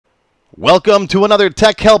Welcome to another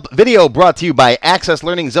Tech Help video brought to you by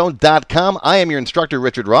AccessLearningZone.com. I am your instructor,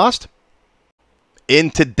 Richard Rost. In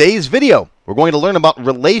today's video, we're going to learn about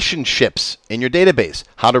relationships in your database,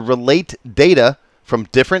 how to relate data from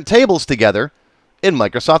different tables together in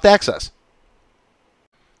Microsoft Access.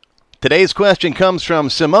 Today's question comes from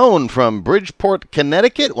Simone from Bridgeport,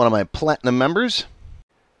 Connecticut, one of my platinum members.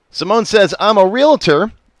 Simone says, I'm a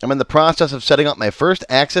realtor. I'm in the process of setting up my first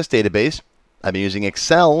Access database. I've been using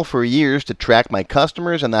Excel for years to track my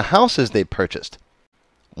customers and the houses they purchased.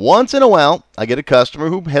 Once in a while, I get a customer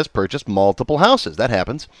who has purchased multiple houses. That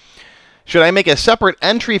happens. Should I make a separate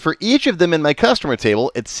entry for each of them in my customer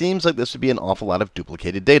table? It seems like this would be an awful lot of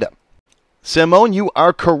duplicated data. Simone, you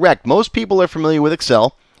are correct. Most people are familiar with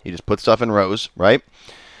Excel. You just put stuff in rows, right?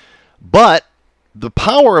 But the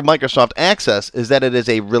power of Microsoft Access is that it is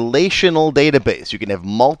a relational database. You can have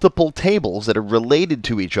multiple tables that are related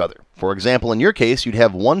to each other. For example, in your case, you'd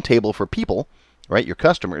have one table for people, right, your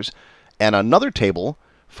customers, and another table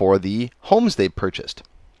for the homes they've purchased.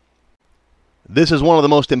 This is one of the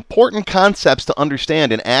most important concepts to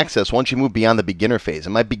understand in Access once you move beyond the beginner phase.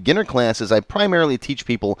 In my beginner classes, I primarily teach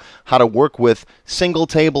people how to work with single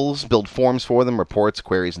tables, build forms for them, reports,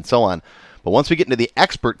 queries, and so on. But once we get into the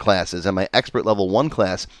expert classes, and my expert level 1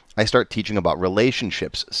 class, I start teaching about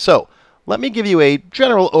relationships. So let me give you a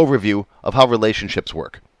general overview of how relationships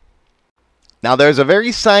work. Now, there's a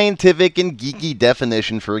very scientific and geeky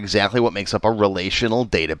definition for exactly what makes up a relational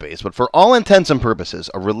database. But for all intents and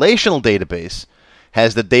purposes, a relational database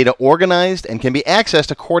has the data organized and can be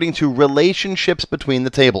accessed according to relationships between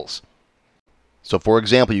the tables. So, for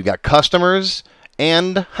example, you've got customers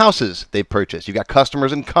and houses they've purchased. You've got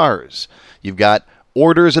customers and cars. You've got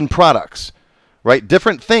orders and products, right?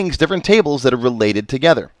 Different things, different tables that are related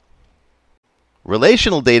together.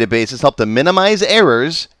 Relational databases help to minimize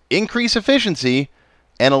errors, increase efficiency,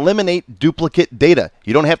 and eliminate duplicate data.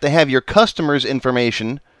 You don't have to have your customers'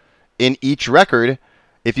 information in each record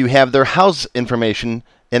if you have their house information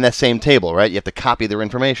in that same table, right? You have to copy their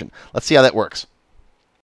information. Let's see how that works.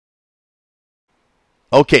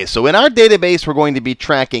 Okay, so in our database, we're going to be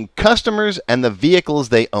tracking customers and the vehicles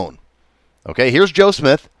they own. Okay, here's Joe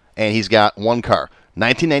Smith, and he's got one car,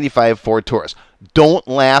 1995 Ford Taurus. Don't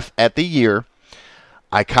laugh at the year.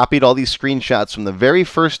 I copied all these screenshots from the very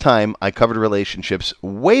first time I covered relationships.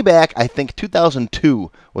 Way back, I think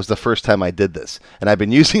 2002 was the first time I did this. And I've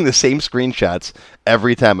been using the same screenshots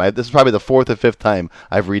every time. This is probably the 4th or 5th time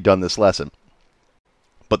I've redone this lesson.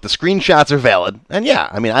 But the screenshots are valid. And yeah,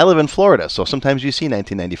 I mean, I live in Florida, so sometimes you see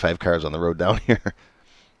 1995 cars on the road down here.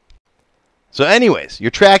 So anyways,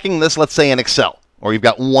 you're tracking this, let's say, in Excel. Or you've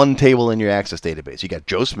got one table in your Access database. You got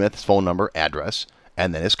Joe Smith's phone number, address,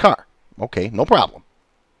 and then his car. Okay, no problem.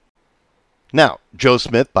 Now, Joe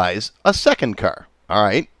Smith buys a second car. All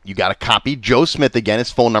right, you got to copy Joe Smith again,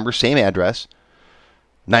 his phone number, same address.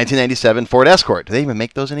 1997 Ford Escort. Do they even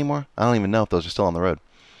make those anymore? I don't even know if those are still on the road.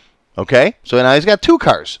 Okay, so now he's got two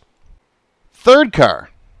cars. Third car.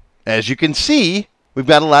 As you can see, we've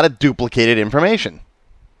got a lot of duplicated information.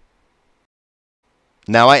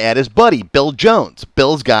 Now I add his buddy, Bill Jones.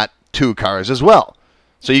 Bill's got two cars as well.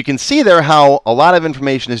 So you can see there how a lot of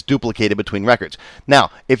information is duplicated between records. Now,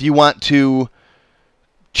 if you want to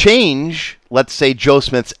change, let's say, Joe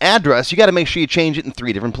Smith's address, you got to make sure you change it in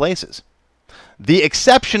 3 different places. The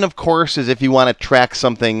exception, of course, is if you want to track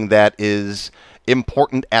something that is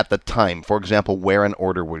important at the time. For example, where an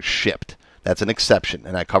order was shipped. That's an exception,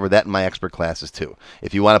 and I cover that in my expert classes too.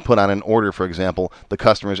 If you want to put on an order, for example, the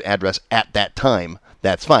customer's address at that time,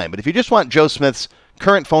 that's fine. But if you just want Joe Smith's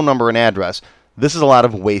current phone number and address, this is a lot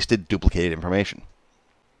of wasted, duplicated information.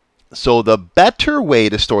 So the better way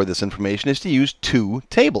to store this information is to use 2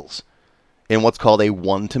 tables in what's called a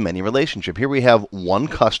one-to-many relationship. Here we have one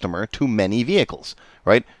customer to many vehicles,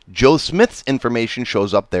 right? Joe Smith's information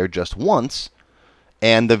shows up there just once,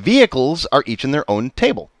 and the vehicles are each in their own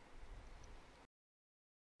table.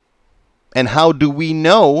 And how do we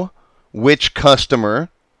know which customer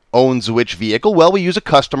owns which vehicle? Well, we use a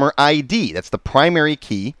customer ID. That's the primary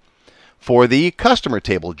key for the customer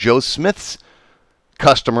table. Joe Smith's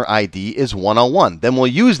customer ID is 101. Then we'll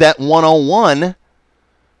use that 101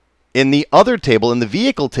 in the other table, in the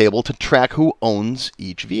vehicle table, to track who owns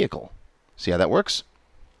each vehicle. See how that works?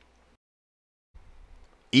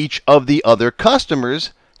 Each of the other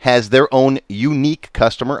customers has their own unique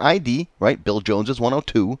customer ID, right? Bill Jones is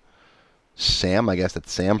 102. Sam, I guess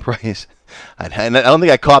that's Sam Price. I don't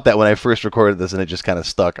think I caught that when I first recorded this, and it just kind of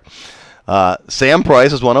stuck. Sam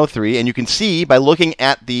Price is 103, and you can see by looking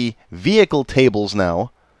at the vehicle tables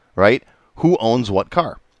now, right, who owns what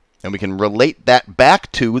car. And we can relate that back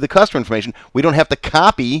to the customer information. We don't have to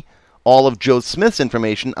copy all of Joe Smith's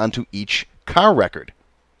information onto each car record.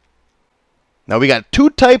 Now we got two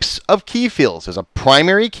types of key fields. There's a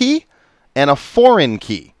primary key and a foreign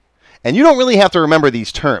key. And you don't really have to remember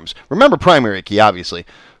these terms. Remember primary key, obviously.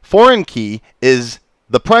 Foreign key is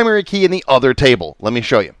the primary key in the other table. Let me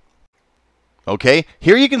show you. Okay,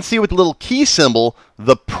 here you can see with the little key symbol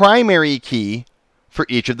the primary key for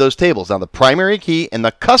each of those tables. Now the primary key in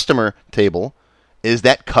the customer table is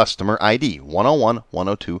that customer ID, 101,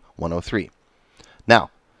 102, 103.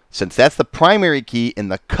 Now, since that's the primary key in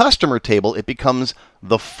the customer table, it becomes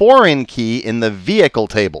the foreign key in the vehicle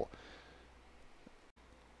table.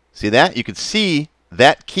 See that? You can see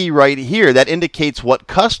that key right here. That indicates what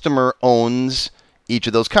customer owns each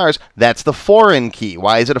of those cars. That's the foreign key.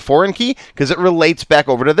 Why is it a foreign key? Because it relates back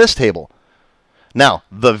over to this table. Now,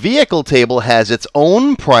 the vehicle table has its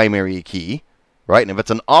own primary key, right? And if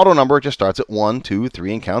it's an auto number, it just starts at 1, 2,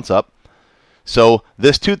 3, and counts up. So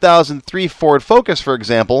this 2003 Ford Focus, for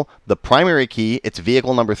example, the primary key, it's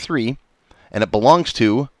vehicle number 3, and it belongs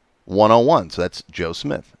to 101. So that's Joe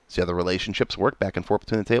Smith. See how the relationships work back and forth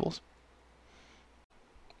between the tables?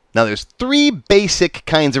 Now there's 3 basic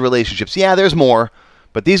kinds of relationships. Yeah, there's more,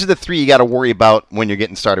 but these are the 3 you got to worry about when you're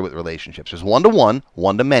getting started with relationships. There's one-to-one,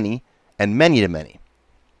 one-to-many, and many-to-many.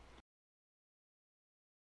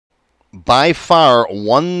 By far,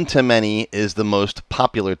 one-to-many is the most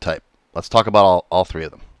popular type. Let's talk about all 3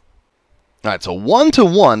 of them. All right, so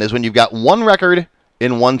one-to-one is when you've got one record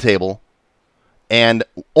in one table and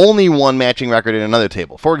only one matching record in another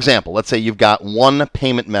table. For example, let's say you've got one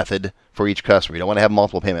payment method for each customer. You don't want to have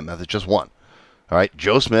multiple payment methods, just one. All right,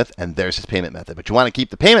 Joe Smith, and there's his payment method. But you want to keep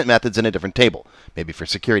the payment methods in a different table, maybe for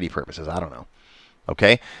security purposes. I don't know.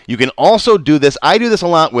 Okay, you can also do this. I do this a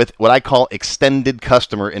lot with what I call extended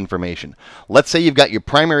customer information. Let's say you've got your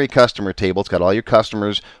primary customer table. It's got all your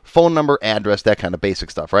customers, phone number, address, that kind of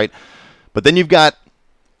basic stuff, right? But then you've got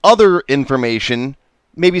other information,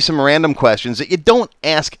 maybe some random questions that you don't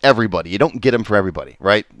ask everybody. You don't get them for everybody,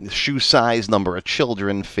 right? Shoe size, number of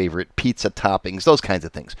children, favorite pizza toppings, those kinds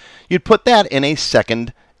of things. You'd put that in a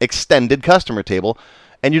second extended customer table,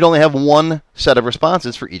 and you'd only have one set of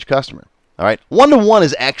responses for each customer. All right, one-to-one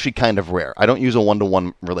is actually kind of rare. I don't use a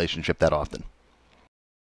one-to-one relationship that often.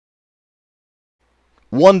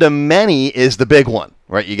 One-to-many is the big one,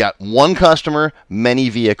 right? You got one customer, many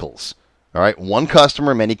vehicles. All right, one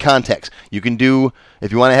customer, many contacts. You can do,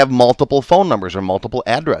 if you want to have multiple phone numbers or multiple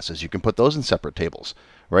addresses, you can put those in separate tables,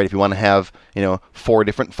 right? If you want to have, 4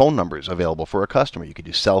 different phone numbers available for a customer, you could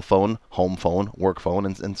do cell phone, home phone, work phone,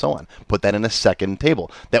 and so on. Put that in a second table.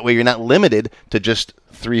 That way you're not limited to just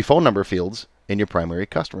 3 phone number fields in your primary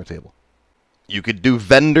customer table. You could do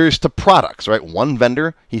vendors to products, right? One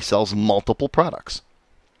vendor, he sells multiple products.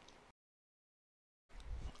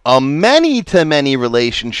 A many-to-many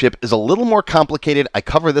relationship is a little more complicated. I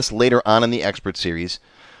cover this later on in the expert series.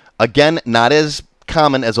 Again, not as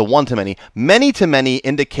common as a one-to-many. Many-to-many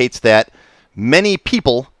indicates that many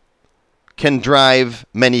people can drive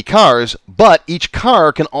many cars, but each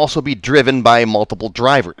car can also be driven by multiple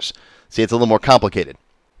drivers. See, it's a little more complicated.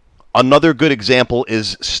 Another good example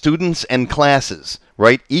is students and classes,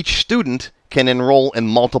 right? Each student can enroll in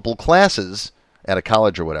multiple classes at a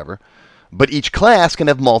college or whatever, but each class can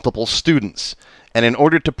have multiple students. And in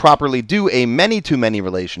order to properly do a many-to-many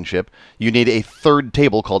relationship, you need a third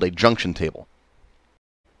table called a junction table.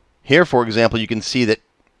 Here, for example, you can see that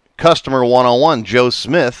customer 101, Joe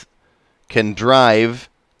Smith, can drive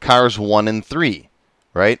cars 1 and 3,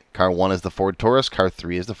 right? Car 1 is the Ford Taurus, car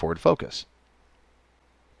 3 is the Ford Focus.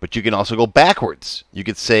 But you can also go backwards. You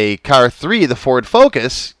could say car 3, the Ford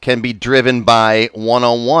Focus, can be driven by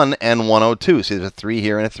 101 and 102. See, there's a 3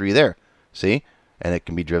 here and a 3 there. See? And it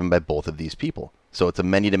can be driven by both of these people. So it's a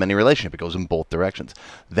many-to-many relationship. It goes in both directions.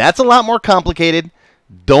 That's a lot more complicated.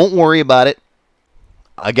 Don't worry about it.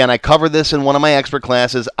 Again, I cover this in one of my expert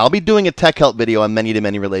classes. I'll be doing a tech help video on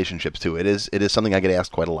many-to-many relationships too. It is something I get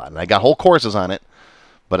asked quite a lot. And I got whole courses on it.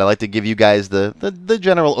 But I like to give you guys the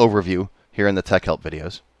general overview here in the tech help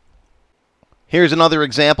videos. Here's another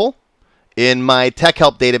example. In my tech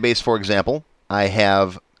help database, for example, I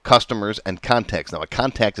have customers and contacts. Now, a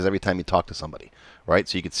contact is every time you talk to somebody, right?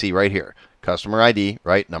 So you can see right here, customer ID,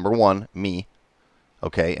 right? Number 1, me.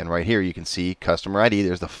 Okay, and right here you can see customer ID.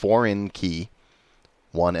 There's the foreign key,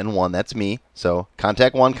 1 and 1. That's me. So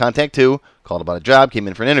contact 1, contact 2, called about a job, came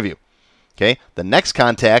in for an interview. Okay, the next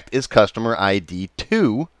contact is customer ID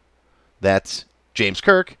 2. That's James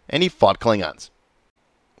Kirk, and he fought Klingons.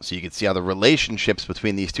 So you can see how the relationships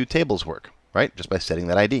between these two tables work, right? Just by setting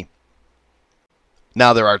that ID.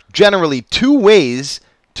 Now, there are generally 2 ways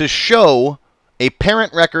to show a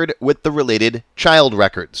parent record with the related child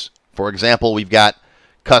records For example, we've got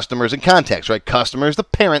customers and contacts, right? Customer is the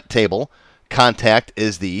parent table. Contact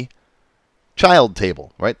is the child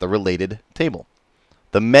table, right? The related table.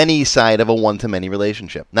 The many side of a one-to-many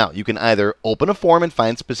relationship. Now, you can either open a form and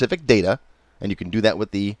find specific data, and you can do that with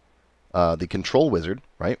the control wizard,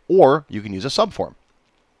 right? Or you can use a subform.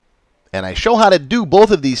 And I show how to do both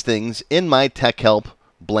of these things in my Tech Help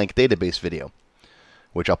blank database video,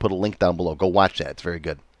 which I'll put a link down below. Go watch that. It's very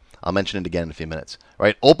good. I'll mention it again in a few minutes. All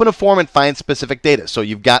right, open a form and find specific data. So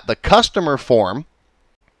you've got the customer form,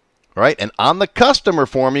 right? And on the customer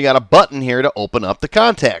form, you got a button here to open up the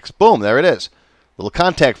contacts. Boom, there it is. Little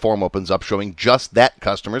contact form opens up showing just that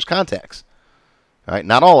customer's contacts. All right,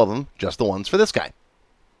 not all of them, just the ones for this guy.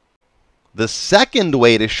 The second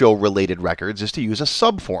way to show related records is to use a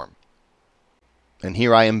subform. And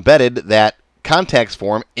here I embedded that contacts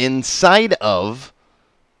form inside of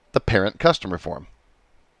the parent customer form.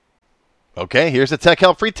 Okay, here's the Tech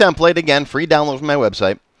Help free template. Again, free download from my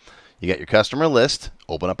website. You got your customer list.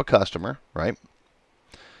 Open up a customer, right?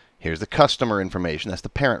 Here's the customer information. That's the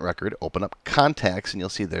parent record. Open up contacts, and you'll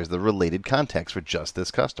see there's the related contacts for just this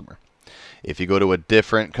customer. If you go to a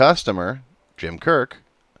different customer, Jim Kirk,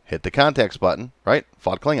 hit the contacts button, right?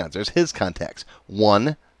 Fought Klingons. There's his contacts.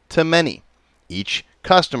 One to many. Each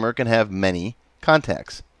customer can have many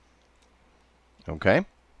contacts. Okay?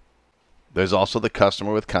 There's also the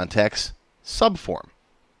customer with contacts subform.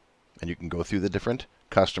 And you can go through the different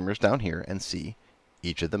customers down here and see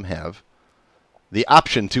each of them have the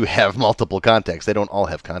option to have multiple contacts. They don't all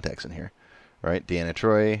have contacts in here, right? Deanna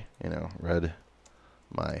Troy, read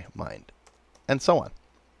my mind, and so on.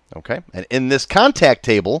 Okay? And in this contact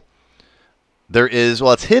table, there is,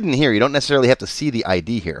 well, it's hidden here. You don't necessarily have to see the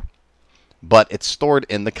ID here, but it's stored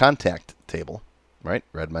in the contact table, right?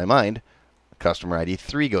 Read my mind. Customer ID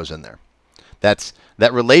 3 goes in there.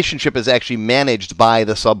 That relationship is actually managed by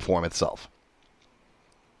the subform itself.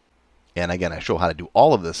 And again, I show how to do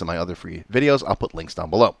all of this in my other free videos. I'll put links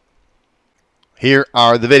down below. Here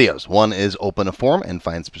are the videos. One is open a form and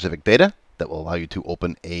find specific data. That will allow you to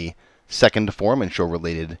open a second form and show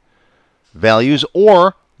related values.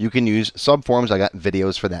 Or you can use subforms. I got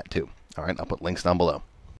videos for that too. All right, I'll put links down below.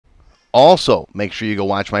 Also, make sure you go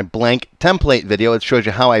watch my blank template video. It shows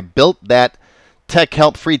you how I built that Tech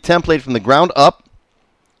Help free template from the ground up.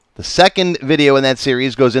 The second video in that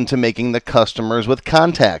series goes into making the customers with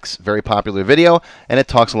contacts. Very popular video, and it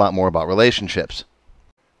talks a lot more about relationships.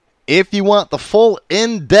 If you want the full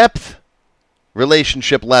in-depth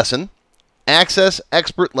relationship lesson, Access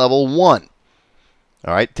Expert Level 1.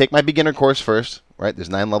 All right, take my beginner course first. Right, there's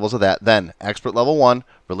 9 levels of that. Then Expert Level 1,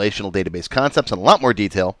 relational database concepts in a lot more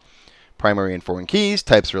detail. Primary and foreign keys,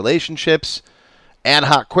 types of relationships, ad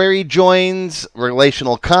hoc query joins,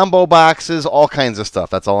 relational combo boxes, all kinds of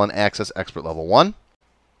stuff. That's all in Access Expert Level 1.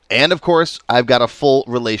 And, of course, I've got a full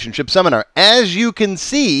relationship seminar. As you can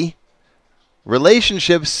see,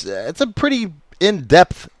 relationships, it's a pretty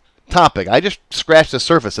in-depth topic. I just scratched the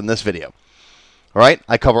surface in this video. All right,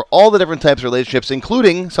 I cover all the different types of relationships,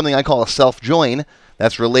 including something I call a self-join.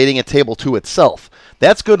 That's relating a table to itself.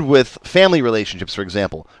 That's good with family relationships, for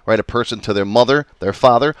example, right? A person to their mother, their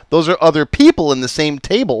father. Those are other people in the same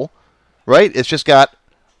table, right? It's just got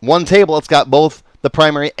one table. It's got both the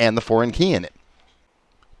primary and the foreign key in it.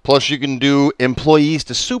 Plus, you can do employees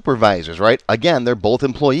to supervisors, right? Again, they're both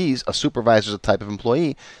employees. A supervisor is a type of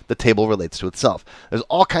employee. The table relates to itself. There's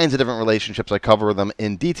all kinds of different relationships. I cover them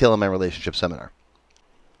in detail in my relationship seminar.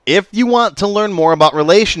 If you want to learn more about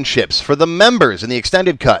relationships for the members in the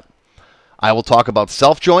extended cut, I will talk about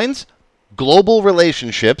self-joins, global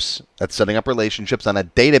relationships, that's setting up relationships on a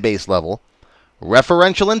database level,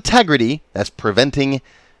 referential integrity, that's preventing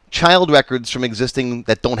child records from existing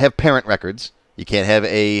that don't have parent records. You can't have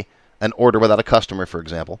an order without a customer, for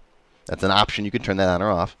example. That's an option. You can turn that on or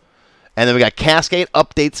off. And then we got cascade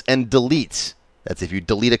updates and deletes. That's if you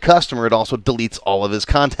delete a customer, it also deletes all of his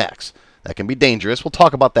contacts. That can be dangerous. We'll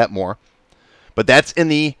talk about that more. But that's in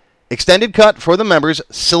the extended cut for the members.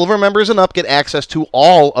 Silver members and up get access to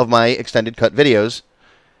all of my extended cut videos.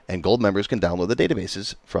 And gold members can download the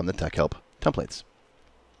databases from the Tech Help templates.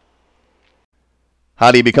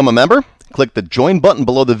 How do you become a member? Click the join button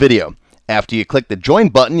below the video. After you click the join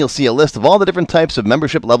button, you'll see a list of all the different types of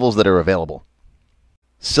membership levels that are available.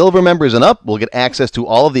 Silver members and up will get access to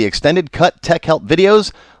all of the extended cut Tech Help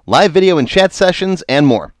videos, live video and chat sessions, and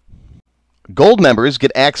more. Gold members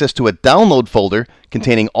get access to a download folder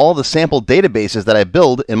containing all the sample databases that I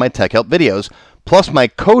build in my Tech Help videos, plus my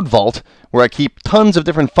code vault where I keep tons of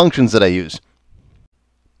different functions that I use.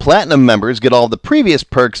 Platinum members get all the previous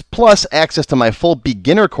perks plus access to my full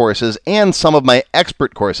beginner courses and some of my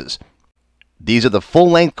expert courses. These are the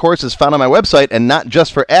full-length courses found on my website, and not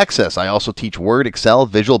just for Access. I also teach Word, Excel,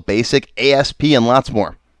 Visual Basic, ASP, and lots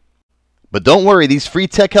more. But don't worry, these free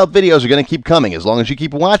tech help videos are going to keep coming. As long as you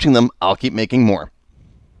keep watching them, I'll keep making more.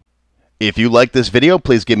 If you like this video,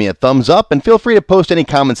 please give me a thumbs up, and feel free to post any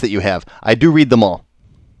comments that you have. I do read them all.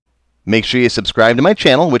 Make sure you subscribe to my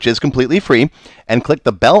channel, which is completely free, and click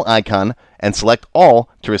the bell icon and select all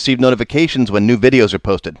to receive notifications when new videos are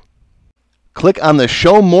posted. Click on the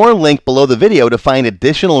Show More link below the video to find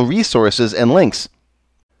additional resources and links.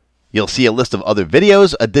 You'll see a list of other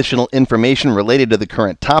videos, additional information related to the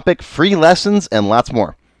current topic, free lessons, and lots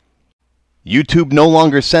more. YouTube no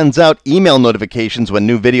longer sends out email notifications when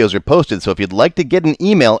new videos are posted, so if you'd like to get an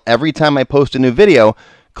email every time I post a new video,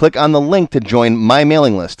 click on the link to join my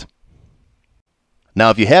mailing list. Now,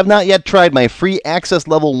 if you have not yet tried my free Access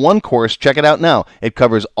Level 1 course, check it out now. It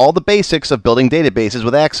covers all the basics of building databases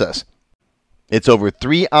with Access. It's over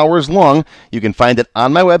 3 hours long. You can find it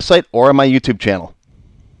on my website or on my YouTube channel.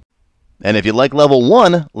 And if you like Level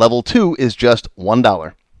 1, Level 2 is just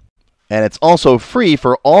 $1. And it's also free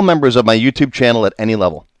for all members of my YouTube channel at any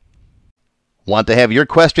level. Want to have your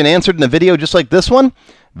question answered in a video just like this one?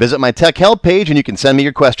 Visit my Tech Help page and you can send me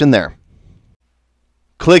your question there.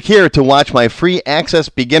 Click here to watch my free Access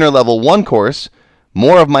Beginner Level 1 course,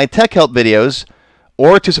 more of my Tech Help videos,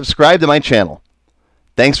 or to subscribe to my channel.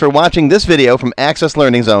 Thanks for watching this video from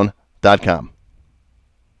AccessLearningZone.com.